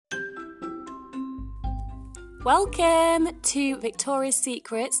Welcome to Victoria's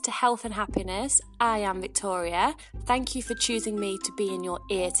Secrets to Health and Happiness. I am Victoria. Thank you for choosing me to be in your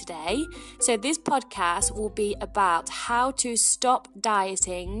ear today. So this podcast will be about how to stop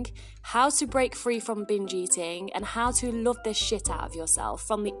dieting, how to break free from binge eating, and how to love the shit out of yourself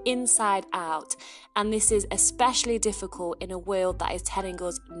from the inside out. And this is especially difficult in a world that is telling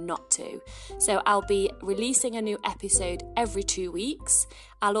us not to. So I'll be releasing a new episode every 2 weeks.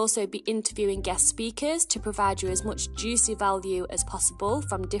 I'll also be interviewing guest speakers to provide you as much juicy value as possible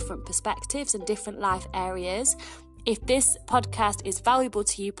from different perspectives and different life areas. If this podcast is valuable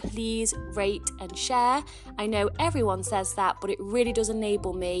to you, please rate and share. I know everyone says that, but it really does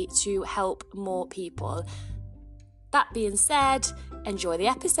enable me to help more people. That being said, enjoy the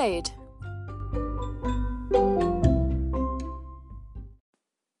episode.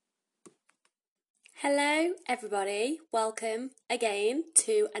 Hello everybody, welcome again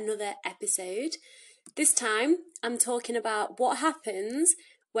to another episode. This time I'm talking about what happens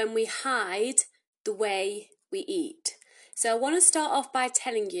when we hide the way we eat. So I want to start off by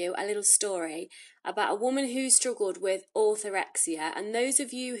telling you a little story about a woman who struggled with orthorexia. And those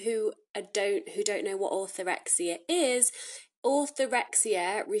of you who don't know what orthorexia is,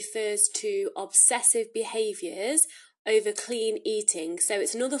 orthorexia refers to obsessive behaviours over clean eating. So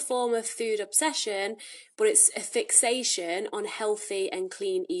it's another form of food obsession, but it's a fixation on healthy and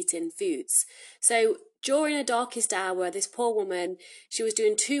clean eating foods. So during her darkest hour, this poor woman, she was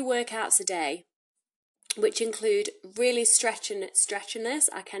doing 2 workouts a day, which include really stretchiness.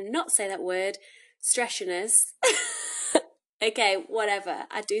 I cannot say that word, stretchiness. Okay, whatever.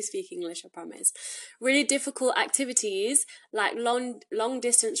 I do speak English, I promise. Really difficult activities like long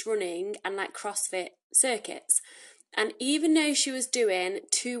distance running and like CrossFit circuits. And even though she was doing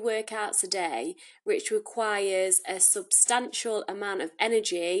 2 workouts a day, which requires a substantial amount of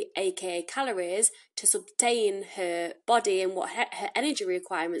energy, aka calories, to sustain her body and what her energy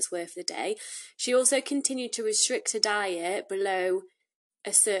requirements were for the day, she also continued to restrict her diet below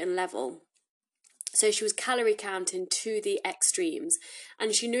a certain level. So she was calorie counting to the extremes,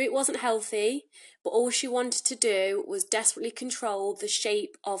 and she knew it wasn't healthy, but all she wanted to do was desperately control the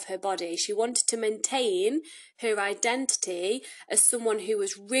shape of her body. She wanted to maintain her identity as someone who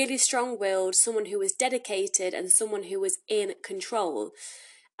was really strong-willed, someone who was dedicated, and someone who was in control.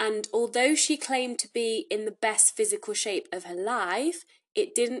 And although she claimed to be in the best physical shape of her life,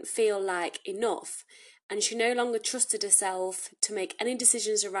 it didn't feel like enough. And she no longer trusted herself to make any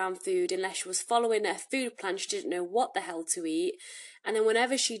decisions around food unless she was following a food plan. She didn't know what the hell to eat. And then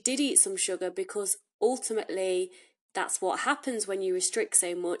whenever she did eat some sugar, because ultimately that's what happens when you restrict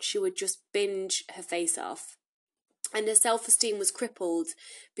so much, she would just binge her face off. And her self-esteem was crippled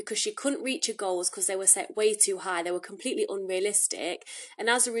because she couldn't reach her goals because they were set way too high. They were completely unrealistic. And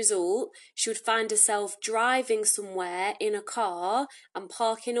as a result, she would find herself driving somewhere in a car and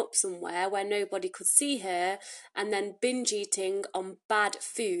parking up somewhere where nobody could see her, and then binge eating on bad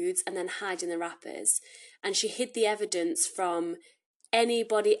foods and then hiding the wrappers. And she hid the evidence from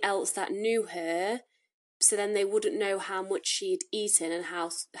anybody else that knew her, so then they wouldn't know how much she'd eaten and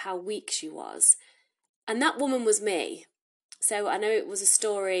how weak she was. And that woman was me. So I know it was a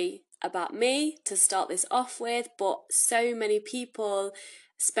story about me to start this off with, but so many people,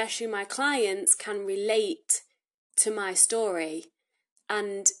 especially my clients, can relate to my story.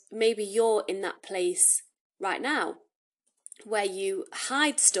 And maybe you're in that place right now where you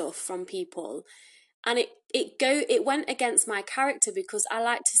hide stuff from people. And it went against my character because I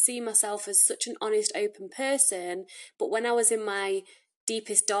like to see myself as such an honest, open person. But when I was in my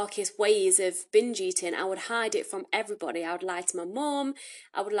deepest, darkest ways of binge eating, I would hide it from everybody. I would lie to my mom,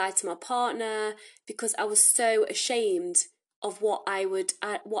 I would lie to my partner, because I was so ashamed of what I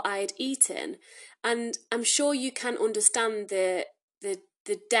had eaten. And I'm sure you can understand the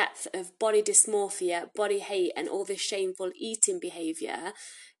depth of body dysmorphia, body hate, and all this shameful eating behaviour.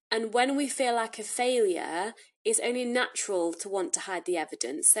 And when we feel like a failure, it's only natural to want to hide the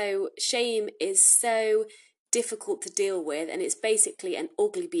evidence. So shame is so difficult to deal with, and it's basically an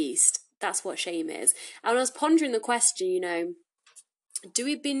ugly beast. That's what shame is. And I was pondering the question, do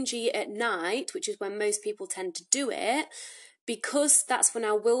we binge eat at night, which is when most people tend to do it, because that's when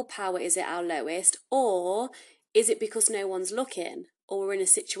our willpower is at our lowest, or is it because no one's looking, or we're in a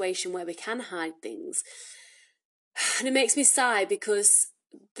situation where we can hide things? And it makes me sigh because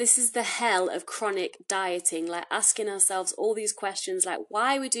this is the hell of chronic dieting, like asking ourselves all these questions, like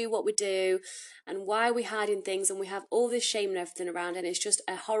why we do what we do and why are we hiding things, and we have all this shame and everything around, and it's just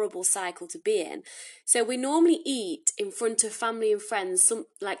a horrible cycle to be in. So we normally eat in front of family and friends, some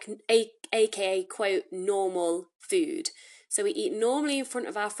like aka quote normal food. So we eat normally in front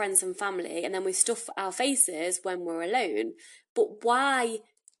of our friends and family, and then we stuff our faces when we're alone. But why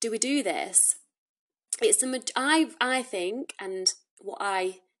do we do this? I think, and what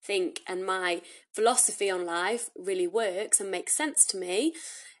I think and my philosophy on life really works and makes sense to me.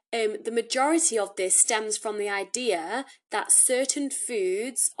 The majority of this stems from the idea that certain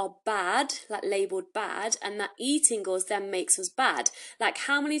foods are bad, like labelled bad, and that eating us then makes us bad. Like,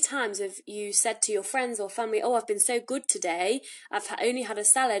 how many times have you said to your friends or family, oh, I've been so good today, I've only had a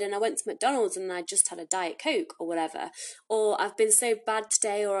salad and I went to McDonald's and I just had a Diet Coke or whatever. Or I've been so bad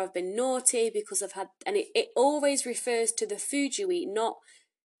today, or I've been naughty because I've had, and it always refers to the food you eat, not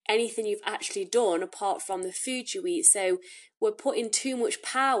anything you've actually done apart from the food you eat. So we're putting too much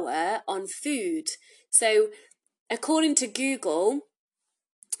power on food. So according to Google,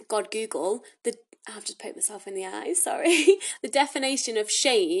 I've just poked myself in the eye, sorry. The definition of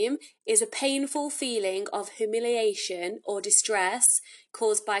shame is a painful feeling of humiliation or distress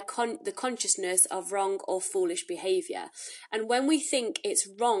caused by the consciousness of wrong or foolish behaviour. And when we think it's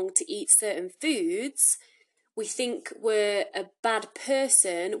wrong to eat certain foods, we think we're a bad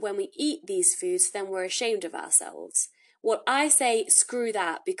person when we eat these foods, then we're ashamed of ourselves. What I say, screw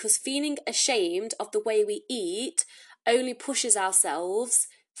that, because feeling ashamed of the way we eat only pushes ourselves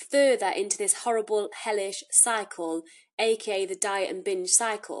further into this horrible, hellish cycle, aka the diet and binge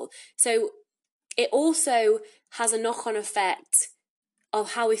cycle. So it also has a knock-on effect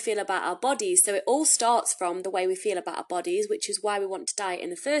of how we feel about our bodies. So it all starts from the way we feel about our bodies, which is why we want to diet in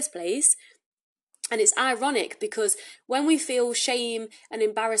the first place. And it's ironic because when we feel shame and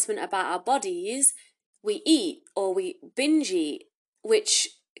embarrassment about our bodies, we eat or we binge eat, which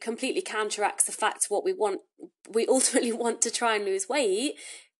completely counteracts the fact what we want. We ultimately want to try and lose weight.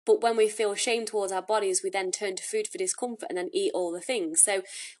 But when we feel shame towards our bodies, we then turn to food for discomfort and then eat all the things. So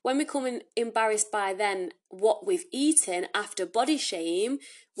when we come embarrassed by then what we've eaten after body shame,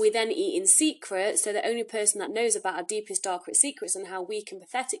 we then eat in secret. So the only person that knows about our deepest, darkest secrets and how weak and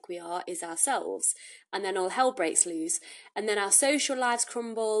pathetic we are is ourselves. And then all hell breaks loose. And then our social lives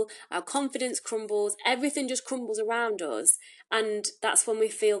crumble, our confidence crumbles, everything just crumbles around us. And that's when we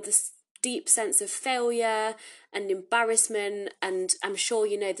feel this deep sense of failure and embarrassment, and I'm sure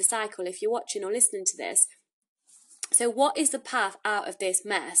you know the cycle if you're watching or listening to this. So what is the path out of this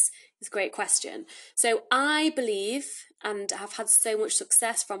mess? It's a great question. So I believe, and have had so much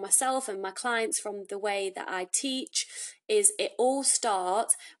success from myself and my clients from the way that I teach, is it all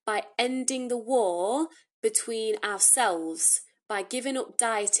starts by ending the war between ourselves, by giving up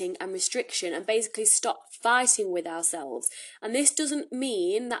dieting and restriction and basically stop fighting with ourselves. And this doesn't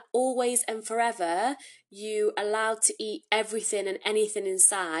mean that always and forever you allowed to eat everything and anything in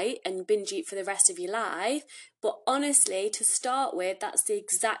sight and binge eat for the rest of your life. But honestly, to start with, that's the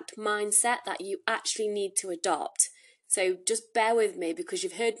exact mindset that you actually need to adopt. So just bear with me because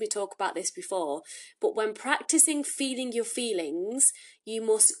you've heard me talk about this before. But when practicing feeling your feelings, you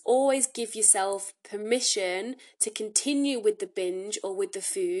must always give yourself permission to continue with the binge or with the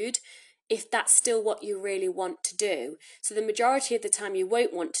food if that's still what you really want to do. So the majority of the time you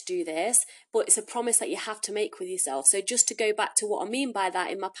won't want to do this, but it's a promise that you have to make with yourself. So just to go back to what I mean by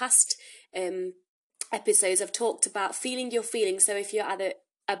that, in my past episodes, I've talked about feeling your feelings. So if you're either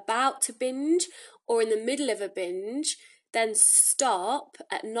about to binge or in the middle of a binge, then stop,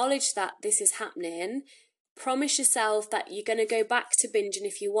 acknowledge that this is happening, promise yourself that you're going to go back to binging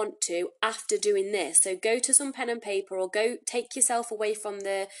if you want to after doing this. So go to some pen and paper or go take yourself away from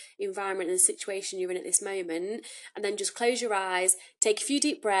the environment and the situation you're in at this moment, and then just close your eyes, take a few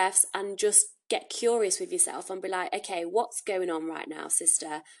deep breaths and just get curious with yourself and be like, okay, what's going on right now,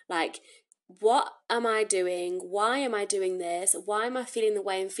 sister? Like, what am I doing? Why am I doing this? Why am I feeling the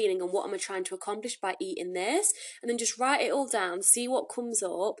way I'm feeling? And what am I trying to accomplish by eating this? And then just write it all down, see what comes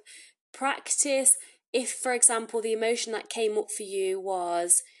up, practice. If, for example, the emotion that came up for you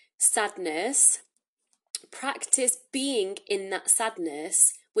was sadness, practice being in that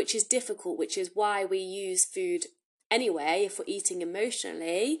sadness, which is difficult, which is why we use food anyway if we're eating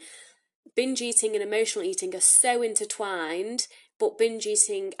emotionally. Binge eating and emotional eating are so intertwined, but binge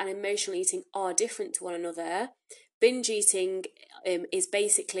eating and emotional eating are different to one another. Binge eating is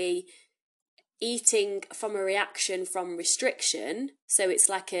basically eating from a reaction from restriction. So it's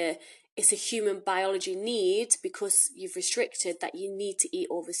a human biology need because you've restricted that you need to eat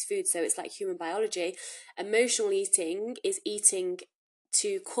all this food. So it's like human biology. Emotional eating is eating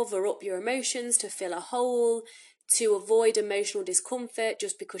to cover up your emotions, to fill a hole, to avoid emotional discomfort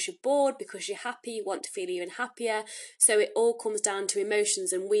just because you're bored, because you're happy, you want to feel even happier. So it all comes down to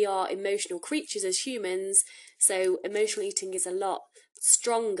emotions, and we are emotional creatures as humans. So emotional eating is a lot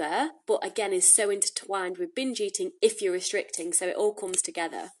stronger, but again is so intertwined with binge eating if you're restricting. So it all comes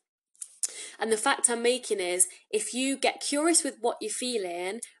together. And the fact I'm making is, if you get curious with what you're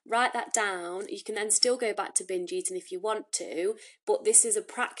feeling, write that down. You can then still go back to binge eating if you want to, but this is a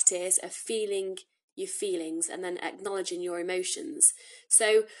practice of feeling your feelings and then acknowledging your emotions.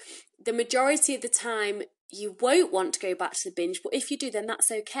 So the majority of the time you won't want to go back to the binge, but if you do, then that's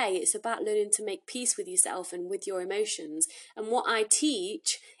okay. It's about learning to make peace with yourself and with your emotions. And what I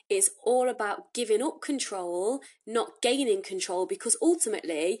teach is all about giving up control, not gaining control, because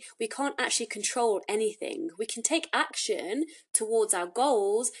ultimately we can't actually control anything. We can take action towards our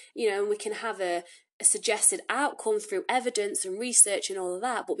goals, and we can have a suggested outcome through evidence and research and all of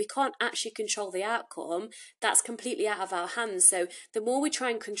that, but we can't actually control the outcome. That's completely out of our hands. So the more we try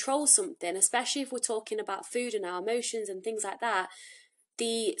and control something, especially if we're talking about food and our emotions and things like that,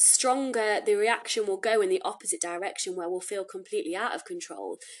 the stronger the reaction will go in the opposite direction, where we'll feel completely out of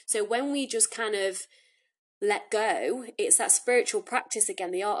control. So when we just kind of let go, it's that spiritual practice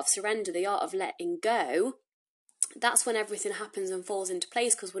again, the art of surrender, the art of letting go. That's when everything happens and falls into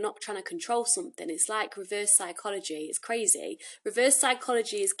place, because we're not trying to control something. It's like reverse psychology. It's crazy. Reverse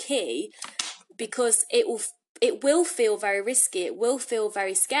psychology is key, because it will feel very risky. It will feel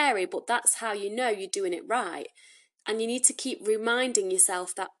very scary, but that's how you know you're doing it right. And you need to keep reminding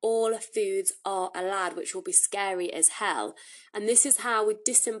yourself that all foods are allowed, which will be scary as hell. And this is how we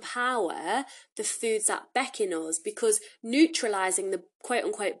disempower the foods that beckon us, because neutralizing the quote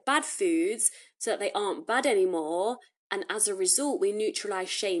unquote bad foods so that they aren't bad anymore. And as a result, we neutralize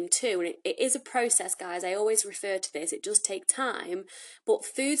shame too. And it is a process, guys. I always refer to this. It does take time. But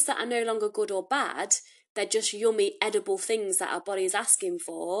foods that are no longer good or bad, they're just yummy, edible things that our body is asking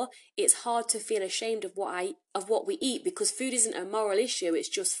for. It's hard to feel ashamed of what we eat, because food isn't a moral issue, it's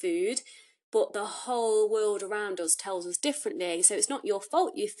just food. But the whole world around us tells us differently. So it's not your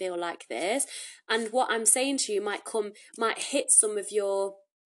fault you feel like this. And what I'm saying to you might hit some of your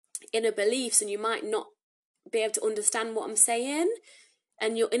inner beliefs, and you might not be able to understand what I'm saying.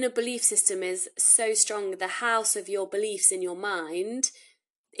 And your inner belief system is so strong. The house of your beliefs in your mind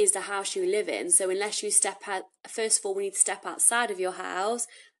is the house you live in. So unless you step out, first of all, we need to step outside of your house,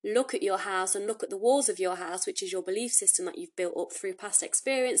 look at your house and look at the walls of your house, which is your belief system that you've built up through past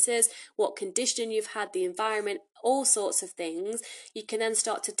experiences, what conditioning you've had, the environment, all sorts of things. You can then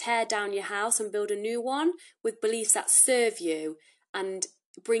start to tear down your house and build a new one with beliefs that serve you and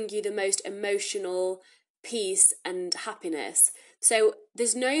bring you the most emotional peace and happiness. So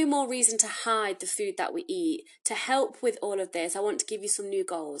there's no more reason to hide the food that we eat. To help with all of this, I want to give you some new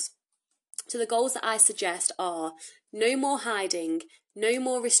goals. So the goals that I suggest are no more hiding, no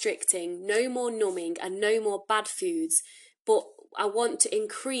more restricting, no more numbing, and no more bad foods. But I want to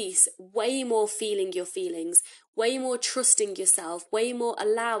increase way more feeling your feelings, way more trusting yourself, way more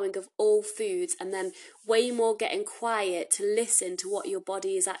allowing of all foods, and then way more getting quiet to listen to what your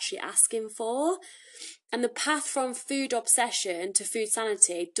body is actually asking for. And the path from food obsession to food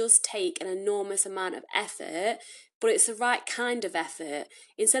sanity does take an enormous amount of effort, but it's the right kind of effort.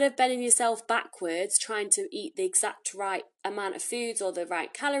 Instead of bending yourself backwards, trying to eat the exact right amount of foods or the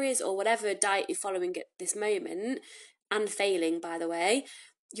right calories or whatever diet you're following at this moment, and failing, by the way,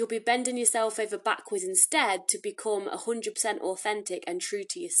 you'll be bending yourself over backwards instead to become 100% authentic and true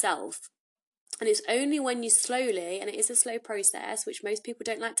to yourself. And it's only when you slowly, and it is a slow process, which most people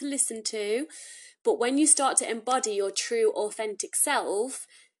don't like to listen to, but when you start to embody your true, authentic self,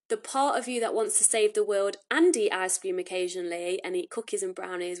 the part of you that wants to save the world and eat ice cream occasionally and eat cookies and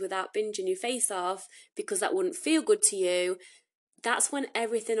brownies without binging your face off because that wouldn't feel good to you, that's when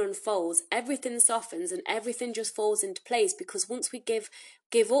everything unfolds, everything softens, and everything just falls into place. Because once we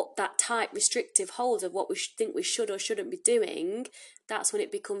give up that tight, restrictive hold of what we think we should or shouldn't be doing, that's when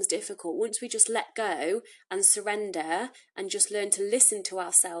it becomes difficult. Once we just let go and surrender and just learn to listen to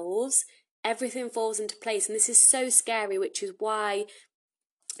ourselves, everything falls into place. And this is so scary, which is why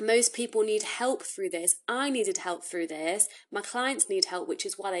most people need help through this. I needed help through this. My clients need help, which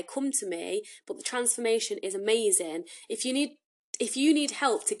is why they come to me. But the transformation is amazing. If you need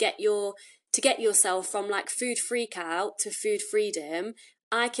help to get yourself from like food freak out to food freedom,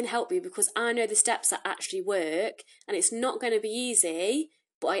 I can help you, because I know the steps that actually work. And it's not going to be easy,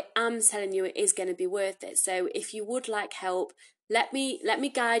 but I am telling you it is going to be worth it. So if you would like help, let me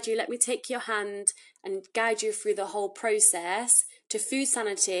guide you, let me take your hand and guide you through the whole process to food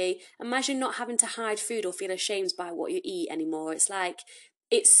sanity. Imagine not having to hide food or feel ashamed by what you eat anymore.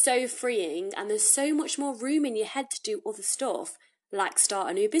 It's so freeing, and there's so much more room in your head to do other stuff, like start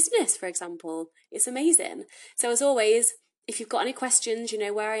a new business, for example. It's amazing. So as always, if you've got any questions, you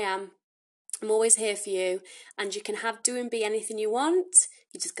know where I am. I'm always here for you, and you can do and be anything you want.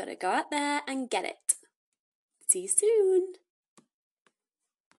 You just got to go out there and get it. See you soon.